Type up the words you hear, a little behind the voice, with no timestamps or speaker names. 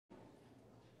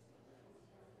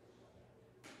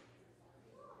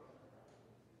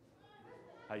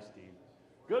Hi, Steve.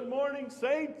 Good morning,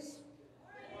 saints.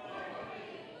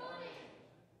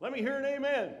 Let me hear an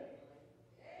amen. Amen.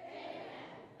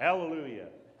 Hallelujah.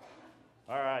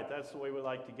 All right, that's the way we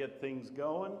like to get things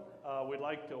going. We'd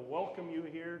like to welcome you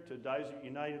here to Dysart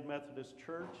United Methodist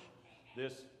Church.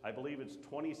 This, I believe it's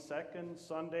 22nd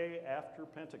Sunday after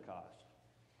Pentecost.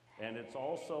 And it's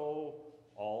also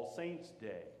All Saints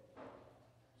Day.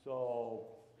 So,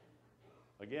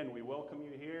 again, we welcome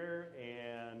you here,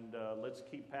 and let's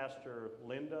keep Pastor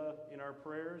Linda in our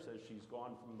prayers as she's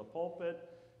gone from the pulpit,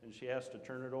 and she has to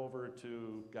turn it over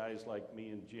to guys like me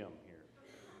and Jim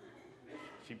here.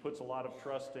 She puts a lot of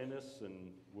trust in us,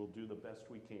 and we'll do the best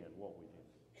we can, won't we,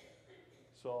 Jim?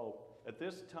 So, at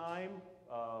this time,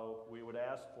 we would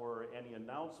ask for any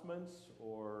announcements,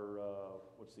 or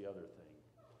what's the other thing?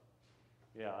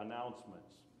 Yeah,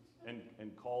 announcements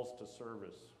and calls to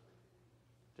service.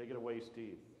 Take it away,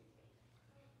 Steve.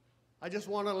 I just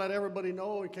want to let everybody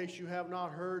know, in case you have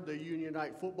not heard, the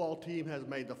Unionite football team has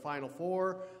made the Final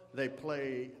Four. They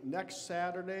play next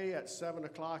Saturday at 7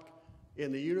 o'clock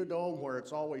in the Unidome, where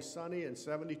it's always sunny and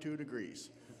 72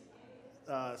 degrees.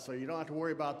 So you don't have to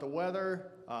worry about the weather.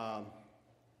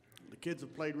 The kids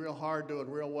have played real hard,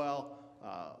 doing real well.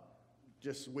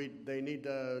 They need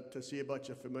to see a bunch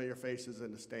of familiar faces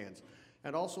in the stands.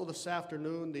 And also this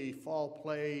afternoon, the fall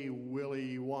play,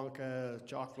 Willy Wonka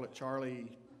Charlie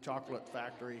Chocolate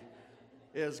Factory,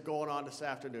 is going on this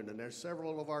afternoon. And there's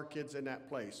several of our kids in that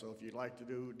play. So if you'd like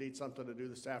to need something to do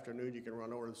this afternoon, you can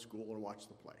run over to the school and watch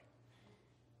the play.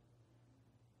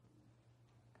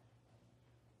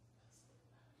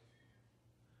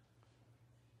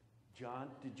 John,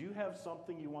 did you have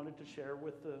something you wanted to share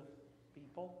with the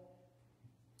people?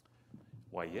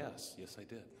 Why, yes I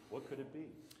did. What could it be?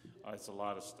 It's a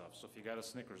lot of stuff, so if you got a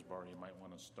Snickers bar, you might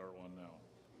want to start one now.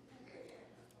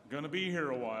 Gonna be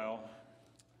here a while.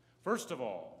 First of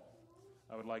all,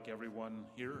 I would like everyone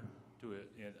here to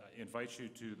invite you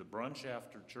to the brunch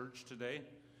after church today.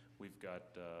 We've got,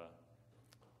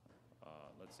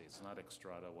 let's see, it's not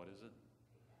extrata, what is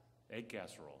it? Egg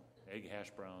casserole, egg hash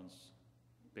browns,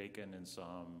 bacon and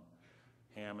some,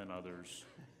 ham and others,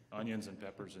 onions and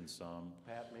peppers and some.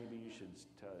 Pat, maybe you should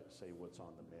say what's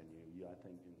on the menu. I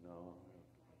think, no.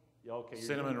 Yeah, okay, you're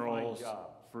Cinnamon doing a fine rolls, job.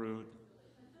 fruit,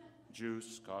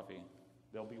 juice, coffee.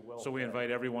 They'll be well So we fed. invite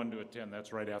everyone to attend.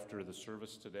 That's right after the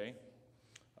service today.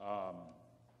 Let's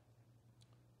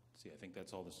see, I think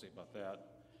that's all to say about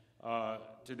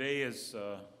that. Today is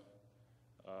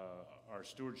our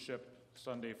stewardship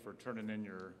Sunday for turning in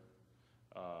your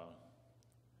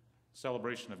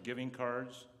celebration of giving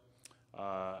cards.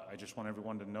 I just want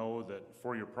everyone to know that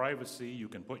for your privacy, you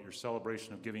can put your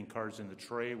celebration of giving cards in the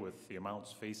tray with the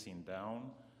amounts facing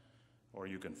down, or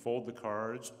you can fold the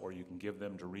cards, or you can give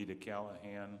them to Rita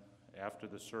Callahan after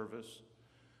the service.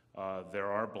 There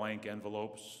are blank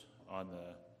envelopes on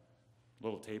the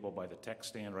little table by the tech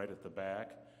stand right at the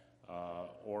back,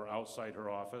 or outside her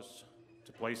office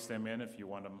to place them in if you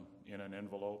want them in an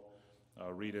envelope.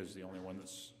 Rita is the only one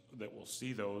that will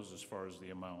see those as far as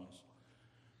the amounts.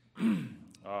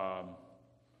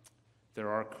 There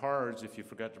are cards, if you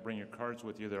forgot to bring your cards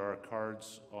with you, there are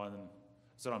cards on,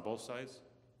 is it on both sides?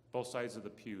 Both sides of the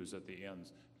pews at the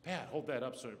ends. Pat, hold that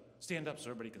up, stand up so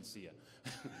everybody can see you.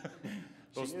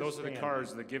 Those are the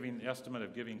cards, the estimate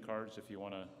of giving cards, if you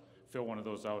want to fill one of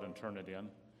those out and turn it in.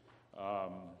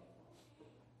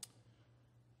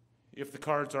 If the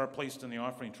cards are placed in the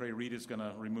offering tray, Rita's going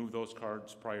to remove those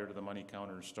cards prior to the money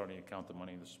counter starting to count the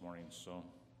money this morning, so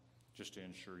just to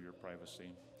ensure your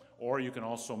privacy. Or you can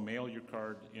also mail your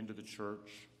card into the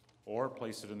church or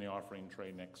place it in the offering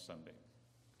tray next Sunday.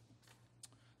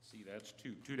 See, that's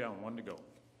two down, one to go.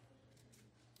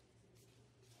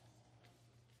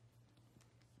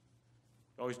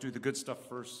 Always do the good stuff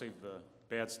first, save the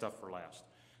bad stuff for last.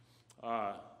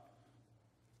 I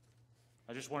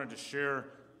just wanted to share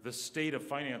the state of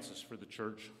finances for the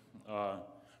church.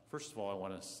 First of all, I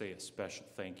want to say a special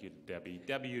thank you to Debbie.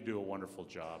 Debbie, you do a wonderful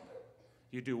job.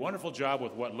 You do a wonderful job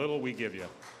with what little we give you.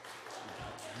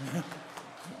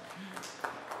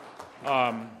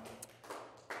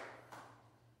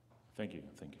 Thank you.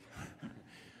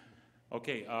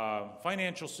 Okay,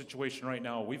 financial situation right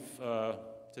now. We've,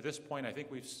 to this point, I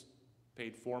think we've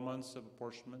paid 4 months of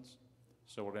apportionments.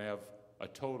 So we're going to have a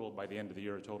total, by the end of the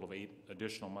year, a total of 8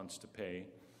 additional months to pay.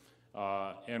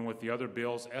 And with the other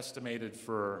bills estimated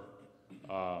for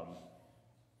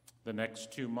the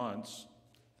next 2 months,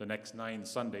 the next 9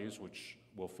 Sundays, which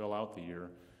will fill out the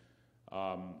year,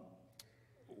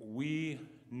 we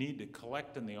need to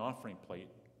collect in the offering plate,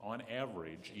 on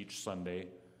average, each Sunday,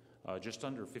 just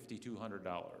under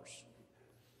 $5,200.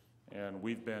 And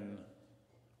we've been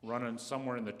running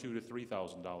somewhere in the $2,000 to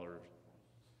 $3,000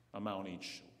 amount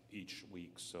each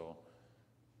week. So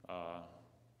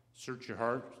search your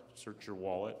heart, search your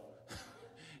wallet,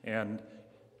 and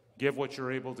give what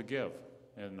you're able to give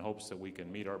in hopes that we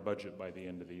can meet our budget by the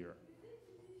end of the year.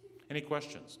 Any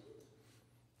questions?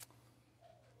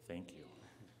 Thank you.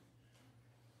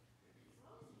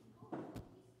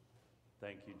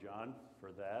 Thank you, John,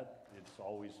 for that. It's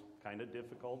always kind of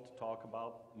difficult to talk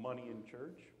about money in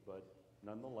church, but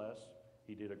nonetheless,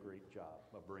 he did a great job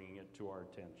of bringing it to our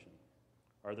attention.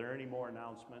 Are there any more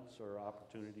announcements or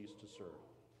opportunities to serve?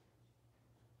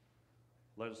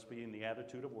 Let us be in the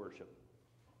attitude of worship.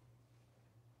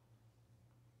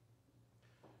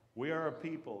 We are a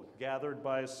people gathered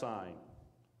by a sign.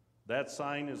 That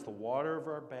sign is the water of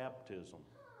our baptism.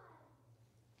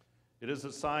 It is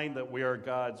a sign that we are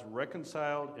God's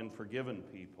reconciled and forgiven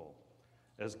people.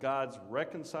 As God's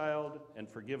reconciled and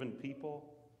forgiven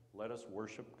people, let us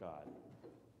worship God.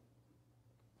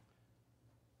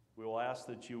 We will ask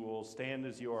that you will stand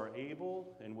as you are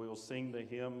able, and we will sing the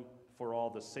hymn For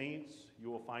All the Saints. You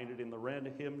will find it in the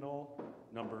Red hymnal,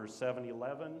 number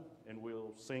 711, and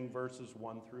we'll sing verses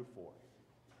 1 through 4.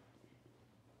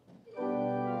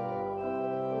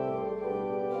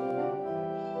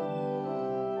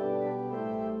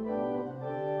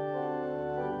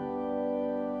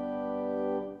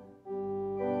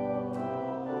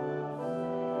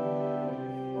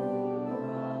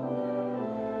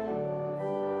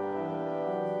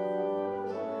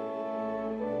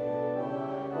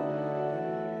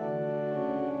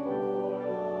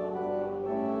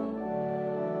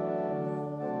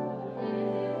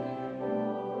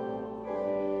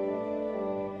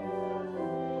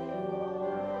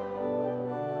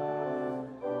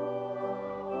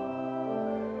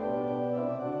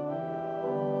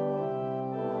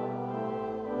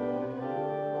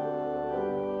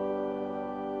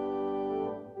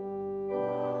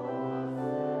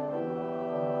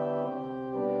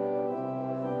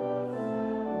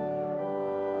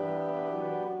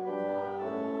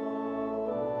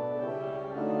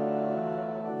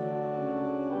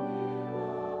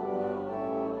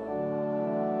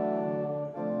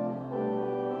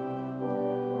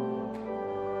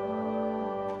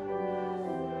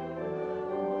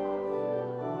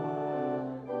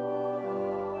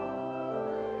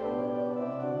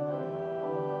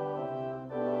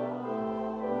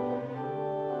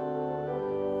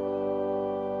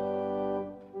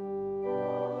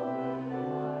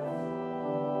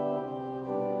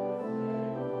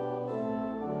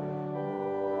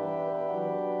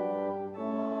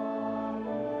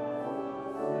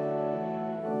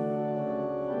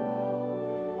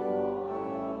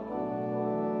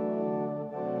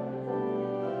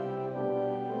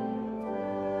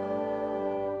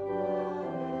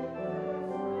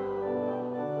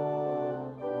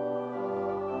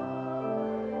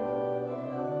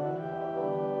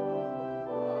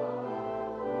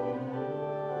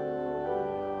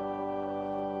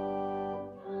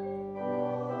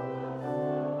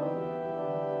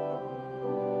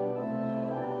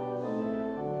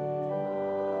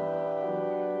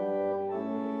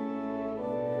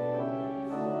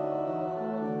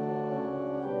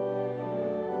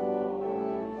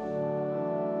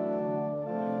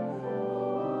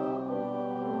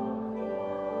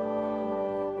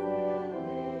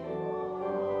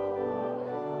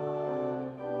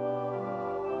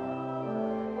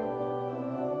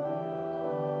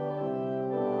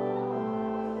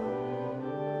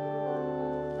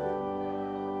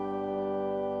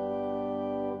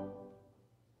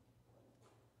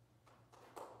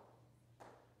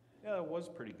 That was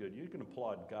pretty good. You can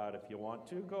applaud God if you want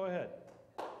to. Go ahead.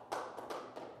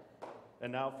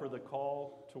 And now for the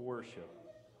call to worship.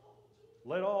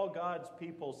 Let all God's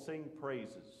people sing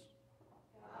praises.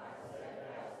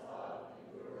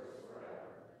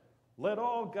 Let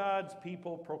all God's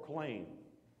people proclaim.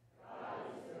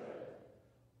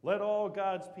 Let all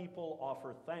God's people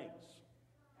offer thanks.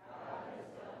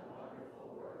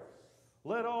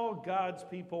 Let all God's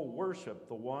people worship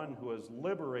the one who has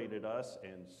liberated us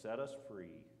and set us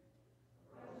free.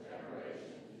 From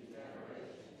generation to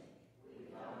generation, we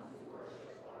come to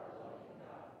worship our loving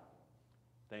God.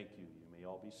 Thank you. You may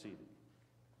all be seated.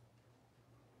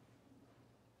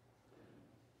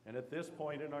 And at this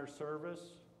point in our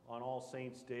service, on All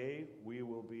Saints' Day, we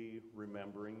will be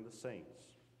remembering the saints.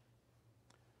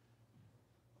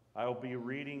 I will be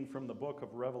reading from the book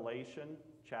of Revelation,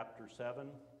 chapter 7,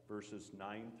 verses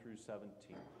 9 through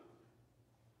 17.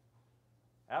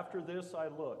 After this I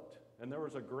looked, and there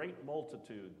was a great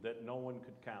multitude that no one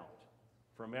could count,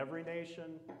 from every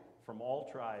nation, from all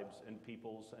tribes and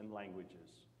peoples and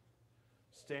languages.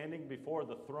 standing before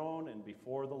the throne and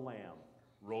before the Lamb,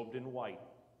 robed in white,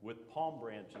 with palm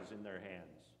branches in their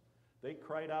hands. They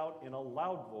cried out in a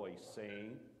loud voice,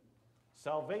 saying,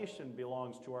 "Salvation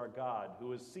belongs to our God,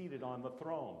 who is seated on the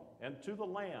throne, and to the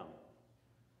Lamb."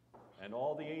 And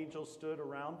all the angels stood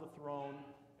around the throne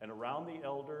and around the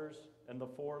elders and the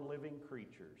four living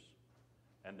creatures.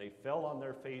 And they fell on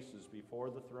their faces before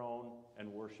the throne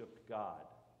and worshiped God,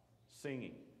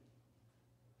 singing,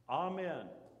 "Amen,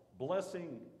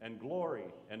 blessing and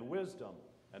glory and wisdom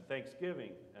and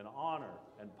thanksgiving and honor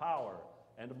and power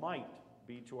and might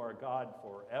be to our God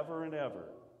forever and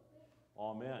ever.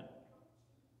 Amen."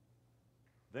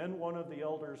 Then one of the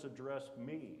elders addressed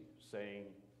me,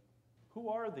 saying, "Who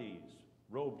are these,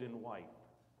 robed in white,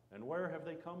 and where have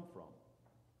they come from?"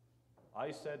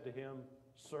 I said to him,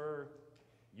 "Sir,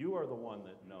 you are the one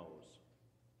that knows."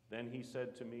 Then he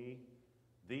said to me,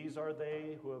 "These are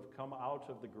they who have come out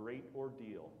of the great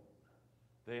ordeal.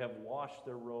 They have washed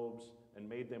their robes and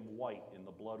made them white in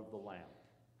the blood of the Lamb.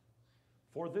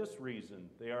 For this reason,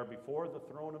 they are before the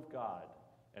throne of God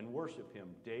and worship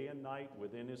him day and night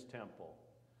within his temple.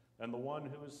 And the one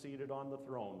who is seated on the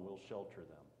throne will shelter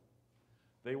them.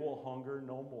 They will hunger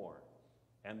no more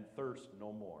and thirst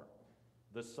no more.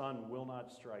 The sun will not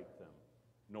strike them,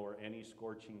 nor any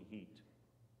scorching heat.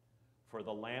 For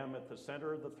the Lamb at the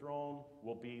center of the throne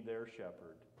will be their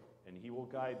shepherd, and he will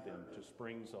guide them to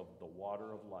springs of the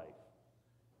water of life,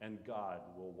 and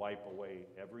God will wipe away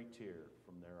every tear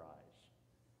from their eyes.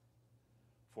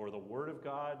 For the word of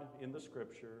God in the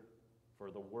Scripture,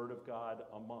 for the word of God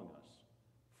among us,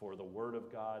 for the word of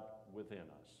God within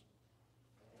us.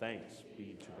 Thanks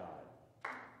be to God."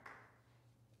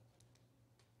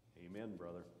 Amen,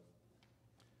 brother.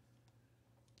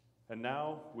 And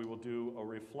now we will do a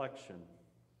reflection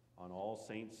on All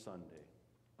Saints Sunday.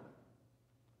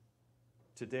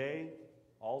 Today,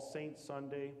 All Saints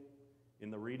Sunday, in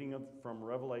the reading from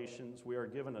Revelations, we are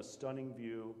given a stunning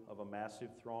view of a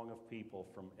massive throng of people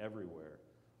from everywhere,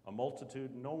 a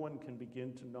multitude no one can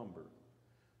begin to number,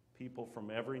 people from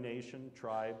every nation,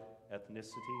 tribe,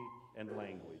 ethnicity, and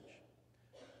language.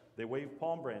 They wave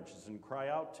palm branches and cry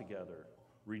out together,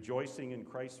 rejoicing in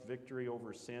Christ's victory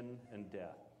over sin and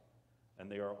death,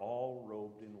 and they are all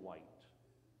robed in white.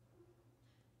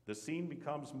 The scene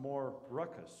becomes more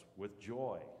raucous with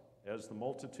joy as the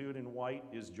multitude in white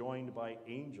is joined by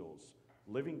angels,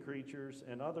 living creatures,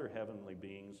 and other heavenly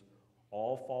beings,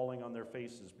 all falling on their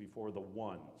faces before the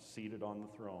one seated on the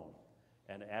throne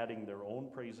and adding their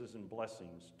own praises and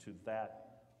blessings to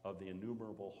that of the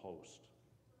innumerable host.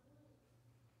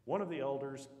 One of the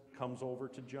elders comes over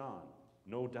to John,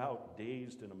 no doubt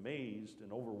dazed and amazed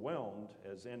and overwhelmed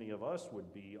as any of us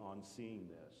would be on seeing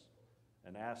this,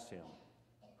 and asks him,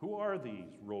 "Who are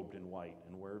these robed in white,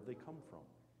 and where have they come from?"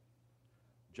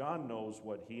 John knows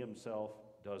what he himself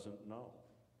doesn't know.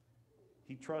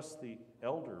 He trusts the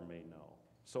elder may know,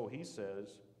 so he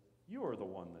says, "You are the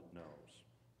one that knows."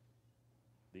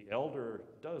 The elder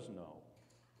does know,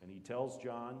 and he tells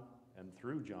John, and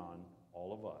through John,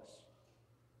 all of us.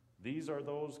 These are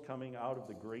those coming out of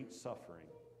the great suffering,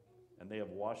 and they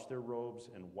have washed their robes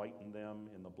and whitened them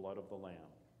in the blood of the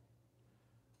Lamb.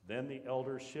 Then the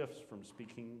elder shifts from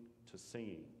speaking to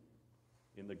singing.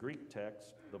 In the Greek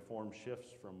text, the form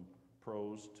shifts from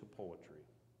prose to poetry.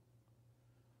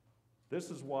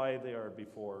 This is why they are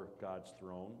before God's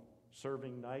throne,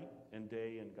 serving night and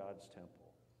day in God's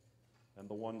temple. And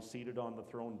the one seated on the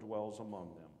throne dwells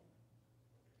among them.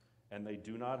 And they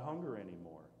do not hunger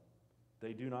anymore.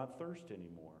 They do not thirst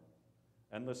anymore.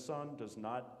 And the sun does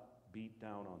not beat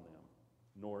down on them,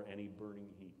 nor any burning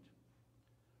heat.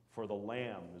 For the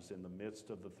Lamb is in the midst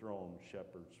of the throne,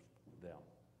 shepherds them,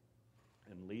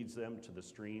 and leads them to the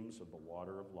streams of the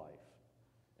water of life.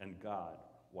 And God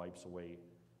wipes away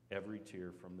every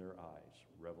tear from their eyes.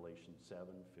 Revelation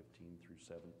 7:15 through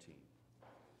 17.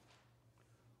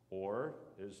 Or,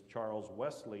 as Charles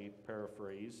Wesley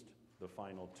paraphrased the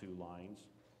final two lines,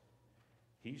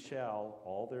 "He shall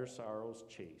all their sorrows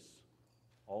chase,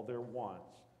 all their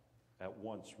wants at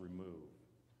once remove,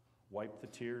 wipe the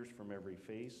tears from every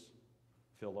face,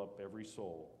 fill up every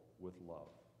soul with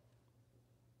love."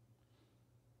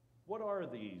 What are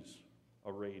these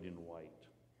arrayed in white?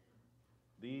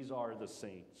 These are the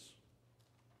saints.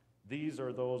 These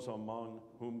are those among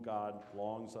whom God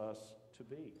longs us to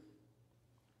be.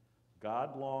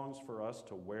 God longs for us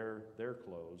to wear their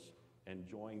clothes and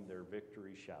join their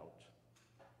victory shout.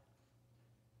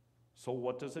 So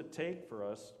what does it take for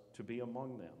us to be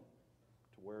among them,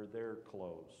 to wear their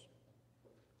clothes?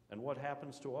 And what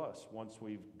happens to us once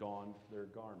we've donned their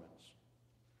garments?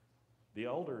 The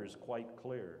elder is quite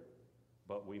clear.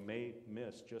 but we may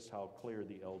miss just how clear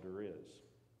the elder is.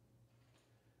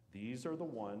 These are the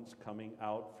ones coming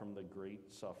out from the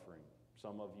great suffering.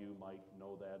 Some of you might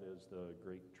know that as the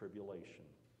Great Tribulation.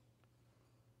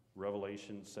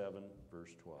 Revelation 7,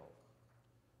 verse 12.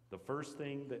 The first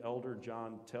thing the elder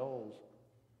John tells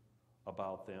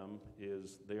about them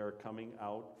is they are coming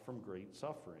out from great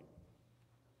suffering.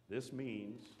 This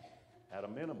means, at a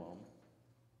minimum,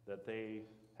 that they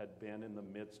had been in the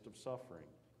midst of suffering.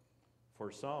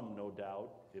 For some, no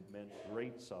doubt, it meant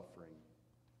great suffering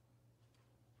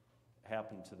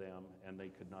happened to them and they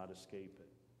could not escape it.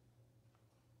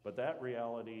 But that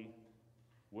reality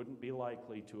wouldn't be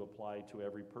likely to apply to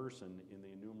every person in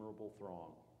the innumerable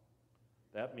throng.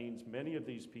 That means many of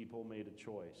these people made a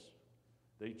choice.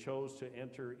 They chose to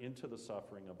enter into the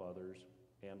suffering of others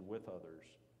and with others.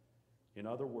 In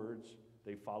other words,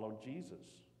 they followed Jesus,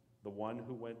 the one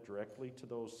who went directly to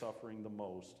those suffering the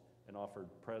most and offered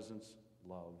presence,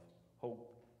 love,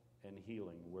 hope, and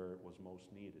healing where it was most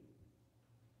needed.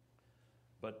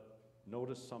 But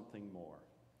notice something more.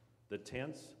 The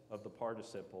tense of the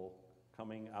participle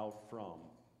coming out from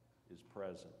is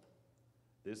present.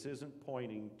 This isn't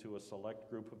pointing to a select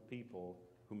group of people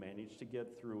who managed to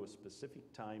get through a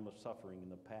specific time of suffering in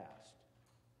the past,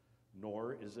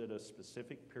 nor is it a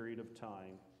specific period of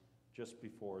time just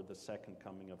before the second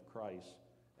coming of Christ.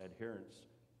 Adherents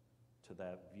to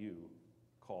that view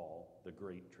call the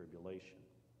Great Tribulation.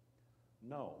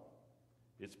 No,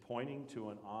 it's pointing to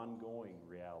an ongoing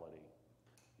reality.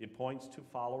 It points to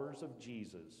followers of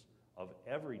Jesus of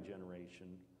every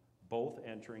generation, both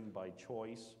entering by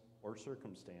choice or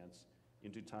circumstance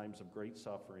into times of great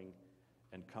suffering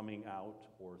and coming out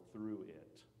or through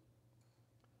it.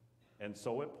 And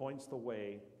so it points the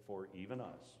way for even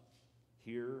us,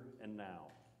 here and now,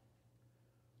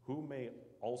 who may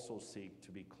also seek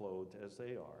to be clothed as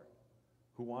they are,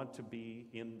 who want to be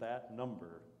in that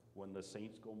number when the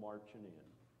saints go marching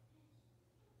in.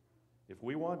 If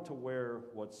we want to wear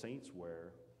what saints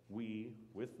wear, we,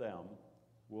 with them,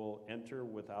 will enter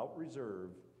without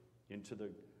reserve into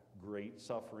the great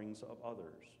sufferings of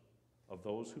others, of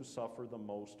those who suffer the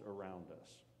most around us,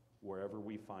 wherever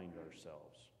we find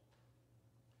ourselves.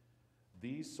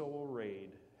 These so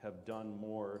arrayed have done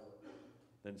more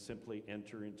than simply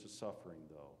enter into suffering,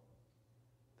 though.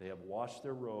 They have washed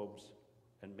their robes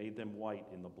and made them white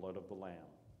in the blood of the Lamb.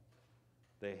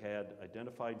 They had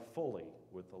identified fully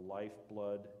with the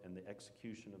lifeblood and the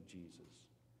execution of Jesus.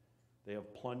 They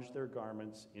have plunged their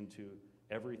garments into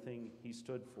everything he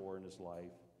stood for in his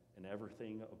life and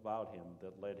everything about him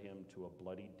that led him to a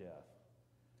bloody death,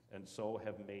 and so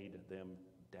have made them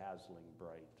dazzling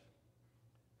bright.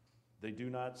 They do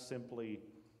not simply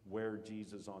wear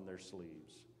Jesus on their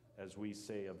sleeves, as we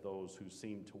say of those who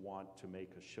seem to want to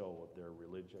make a show of their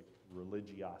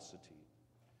religiosity.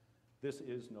 This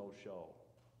is no show.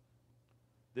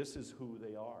 This is who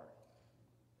they are.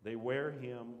 They wear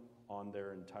him on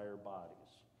their entire bodies.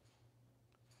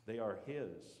 They are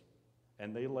his,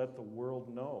 and they let the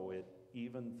world know it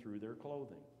even through their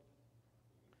clothing.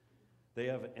 They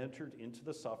have entered into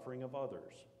the suffering of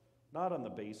others, not on the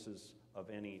basis of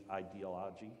any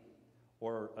ideology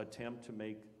or attempt to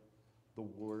make the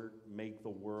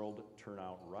world turn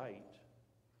out right.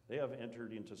 They have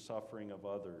entered into suffering of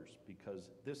others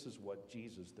because this is what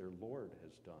Jesus, their Lord,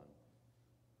 has done.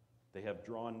 They have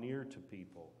drawn near to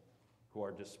people who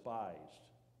are despised,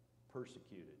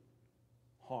 persecuted,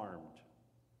 harmed,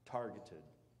 targeted,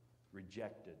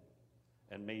 rejected,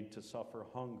 and made to suffer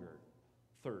hunger,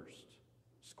 thirst,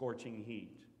 scorching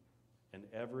heat, and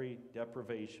every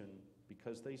deprivation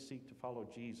because they seek to follow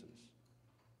Jesus.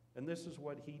 And this is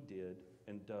what he did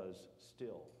and does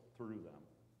still through them.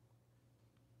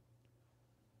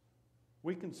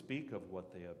 We can speak of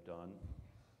what they have done.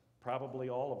 Probably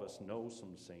all of us know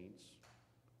some saints,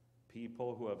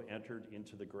 people who have entered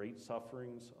into the great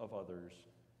sufferings of others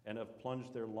and have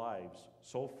plunged their lives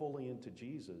so fully into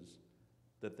Jesus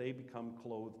that they become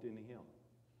clothed in him.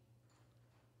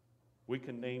 We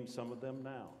can name some of them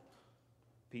now,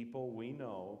 people we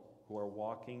know who are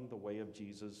walking the way of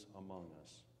Jesus among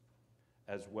us,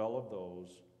 as well as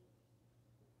those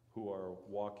who are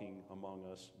walking among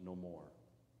us no more.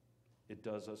 It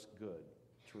does us good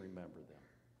to remember them.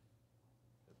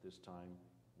 At this time,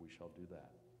 we shall do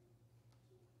that.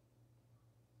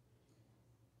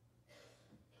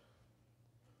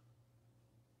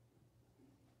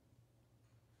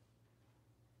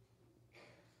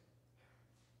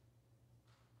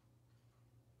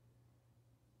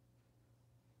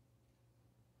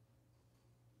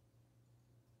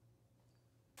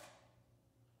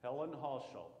 Helen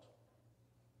Hauschult.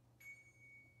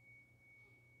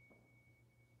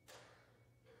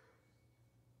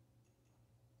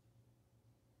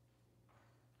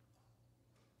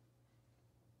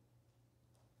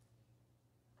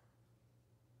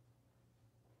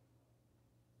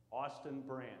 Austin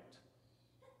Brandt.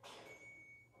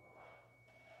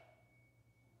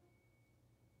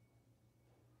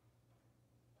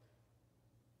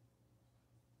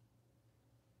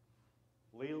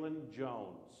 Leland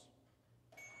Jones.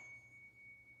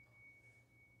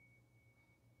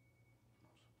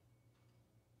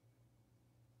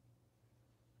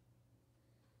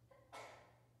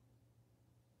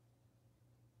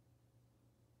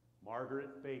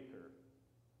 Margaret Baker.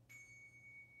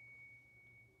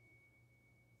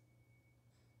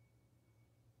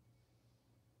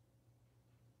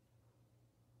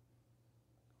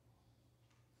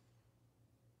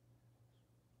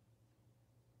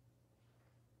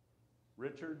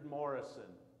 Richard Morrison.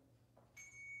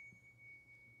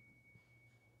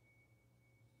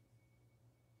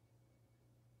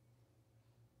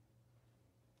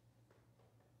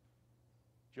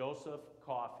 Joseph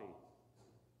Coffey.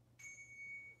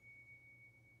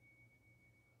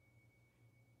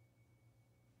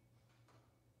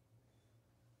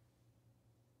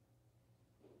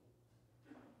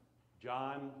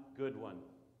 John Goodwin.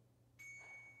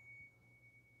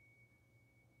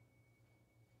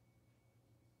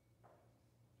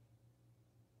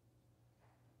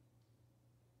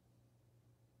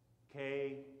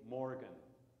 Kay Morgan.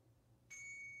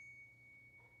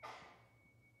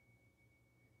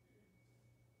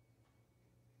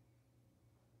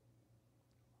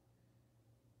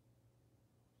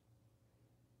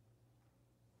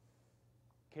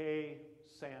 Kay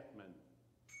Santman.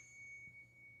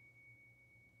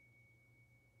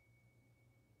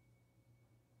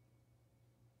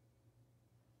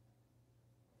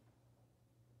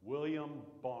 William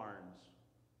Barnes.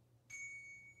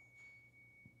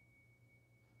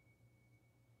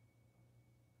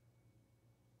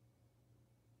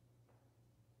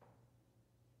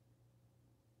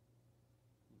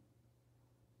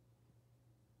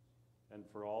 And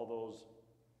for all those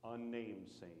unnamed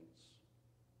saints.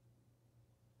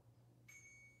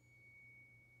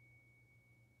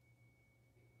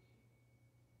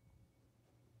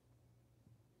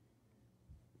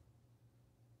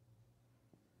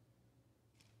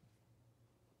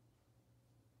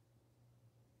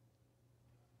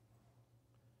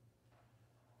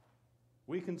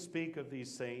 We can speak of these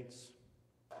saints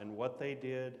and what they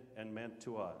did and meant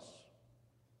to us.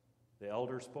 The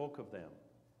elder spoke of them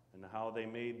and how they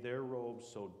made their robes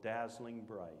so dazzling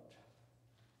bright.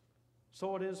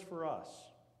 So it is for us.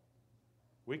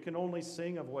 We can only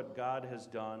sing of what God has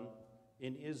done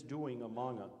and is doing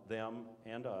among them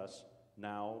and us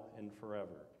now and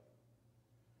forever.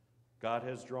 God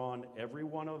has drawn every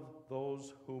one of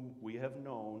those whom we have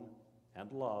known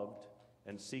and loved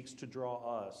and seeks to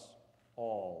draw us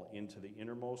all into the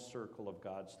innermost circle of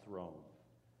God's throne,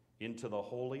 into the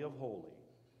Holy of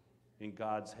Holies, in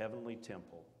God's heavenly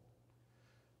temple.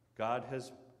 God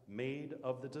has made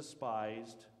of the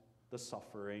despised, the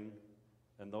suffering,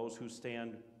 and those who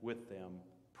stand with them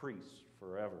priests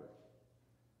forever.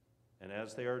 And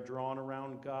as they are drawn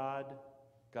around God,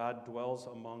 God dwells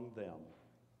among them.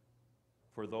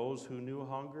 For those who knew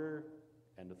hunger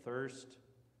and thirst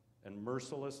and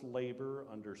merciless labor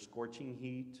under scorching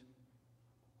heat,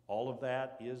 all of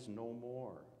that is no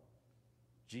more.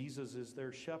 Jesus is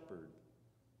their shepherd,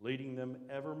 leading them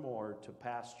evermore to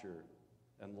pasture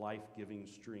and life-giving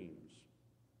streams.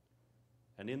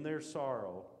 And in their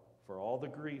sorrow, for all the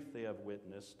grief they have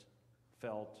witnessed,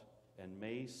 felt, and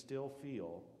may still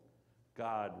feel,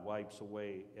 God wipes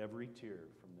away every tear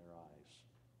from their eyes.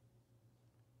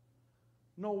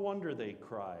 No wonder they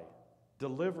cry,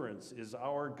 "Deliverance is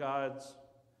our God's,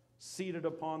 seated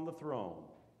upon the throne,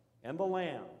 and the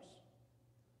Lamb's."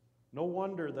 No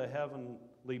wonder the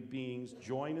heavenly beings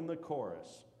join in the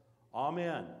chorus,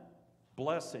 "Amen,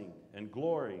 blessing and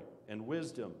glory and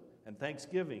wisdom and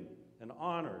thanksgiving and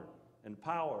honor and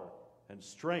power and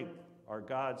strength are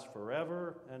God's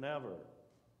forever and ever.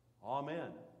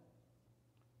 Amen."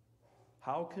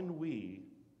 How can we,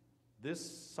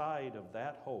 this side of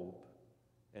that hope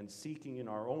and seeking in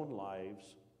our own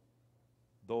lives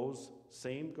those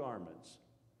same garments,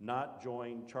 not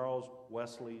join Charles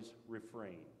Wesley's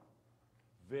refrain?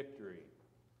 Victory,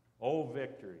 oh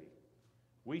victory,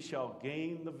 we shall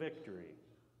gain the victory.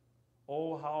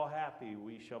 Oh, how happy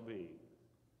we shall be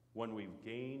when we've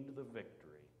gained the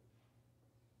victory.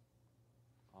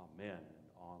 Amen and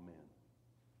amen.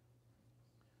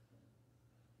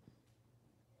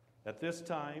 At this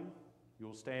time, you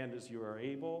will stand as you are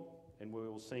able, and we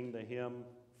will sing the hymn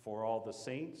 "For All the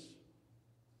Saints."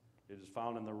 It is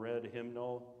found in the red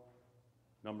hymnal,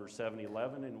 number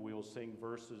 711, and we will sing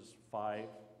verses 5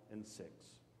 and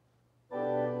 6.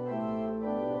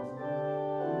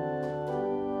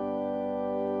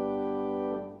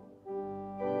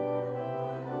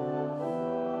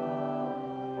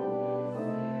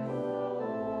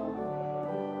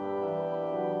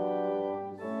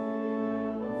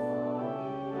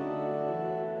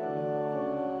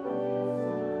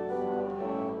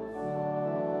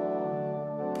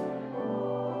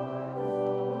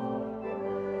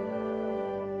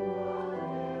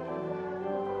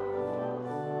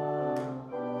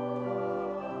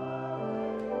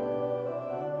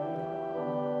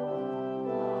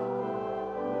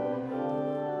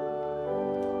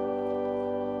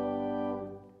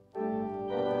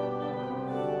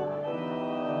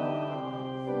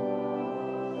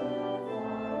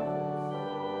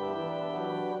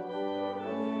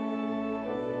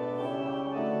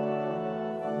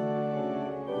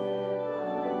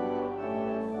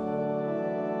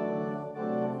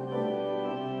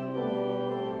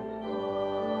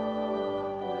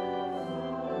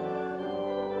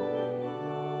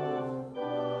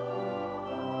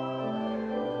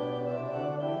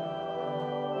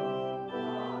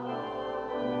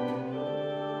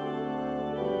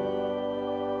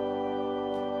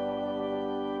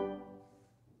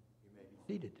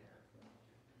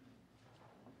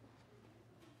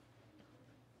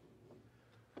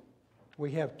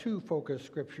 We have two focus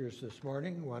scriptures this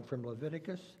morning, one from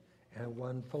Leviticus and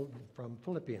one from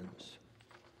Philippians.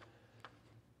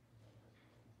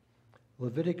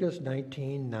 Leviticus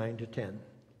 19, 9-10.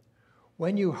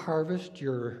 When you harvest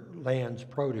your land's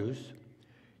produce,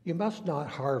 you must not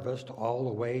harvest all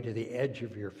the way to the edge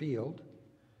of your field,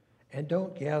 and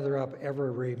don't gather up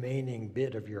every remaining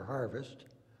bit of your harvest.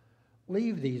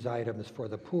 Leave these items for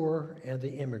the poor and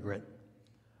the immigrant.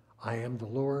 I am the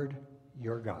Lord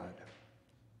your God.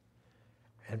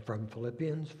 And from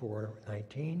Philippians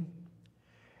 4:19,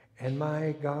 and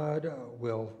my God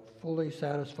will fully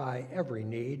satisfy every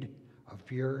need of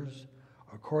yours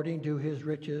according to his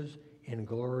riches in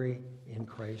glory in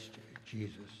Christ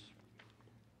Jesus.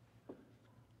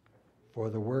 For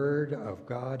the word of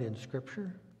God in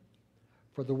Scripture,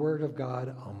 for the word of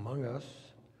God among us,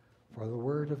 for the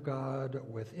word of God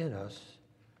within us,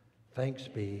 thanks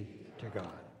be to God.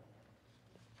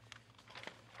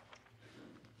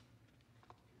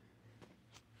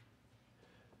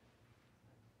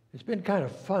 It's been kind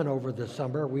of fun over the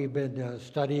summer. We've been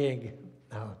studying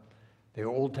the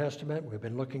Old Testament. We've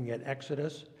been looking at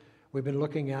Exodus. We've been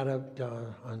looking at it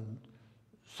on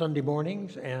Sunday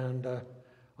mornings, and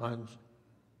on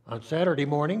Saturday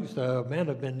mornings, the men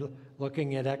have been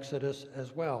looking at Exodus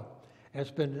as well.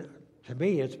 To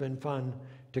me, it's been fun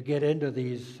to get into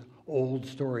these old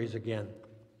stories again.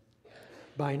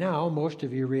 By now, most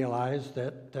of you realize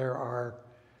that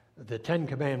the Ten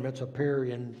Commandments appear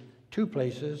in two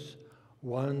places,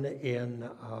 one in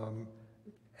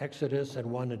Exodus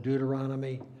and one in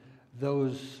Deuteronomy.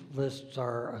 Those lists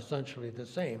are essentially the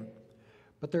same.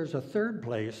 But there's a third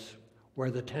place where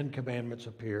the Ten Commandments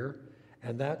appear,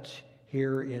 and that's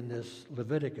here in this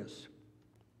Leviticus.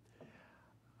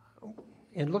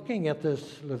 In looking at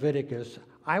this Leviticus,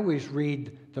 I always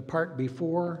read the part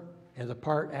before and the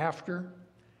part after.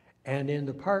 And in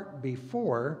the part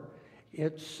before,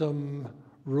 it's some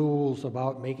rules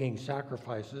about making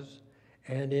sacrifices.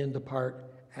 And in the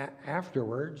part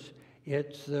afterwards,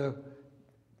 it's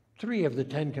three of the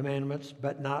Ten Commandments,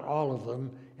 but not all of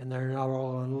them, and they're not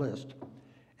all on the list.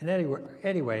 And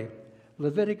anyway,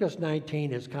 Leviticus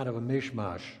 19 is kind of a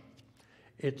mishmash.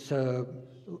 It's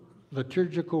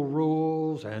liturgical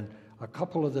rules and a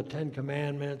couple of the Ten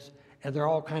Commandments, and they're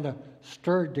all kind of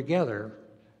stirred together,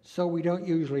 so we don't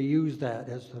usually use that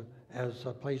as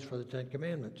a place for the Ten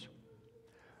Commandments.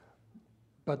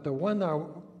 But the one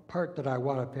part that I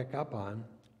want to pick up on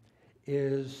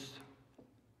is,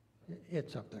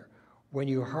 it's up there. When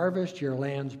you harvest your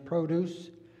land's produce,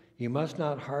 you must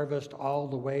not harvest all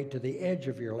the way to the edge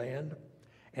of your land,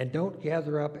 and don't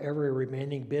gather up every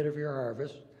remaining bit of your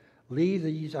harvest. Leave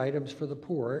these items for the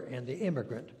poor and the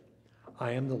immigrant.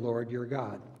 I am the Lord your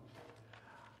God.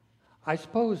 I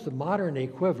suppose the modern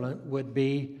equivalent would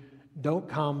be, don't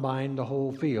combine the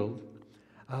whole field.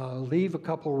 Leave a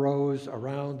couple rows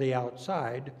around the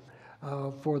outside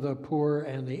for the poor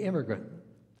and the immigrant.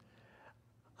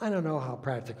 I don't know how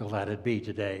practical that'd be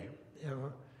today.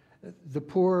 The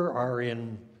poor are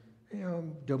in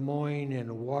Des Moines and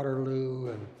Waterloo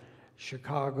and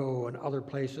Chicago and other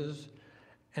places.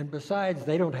 And besides,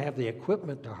 they don't have the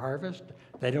equipment to harvest.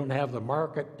 They don't have the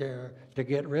market to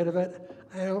get rid of it.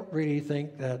 I don't really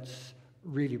think that's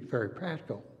really very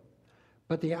practical.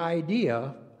 But the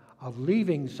idea of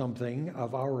leaving something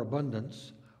of our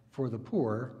abundance for the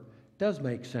poor does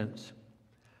make sense.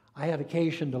 I had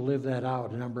occasion to live that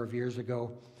out a number of years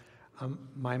ago.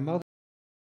 My mother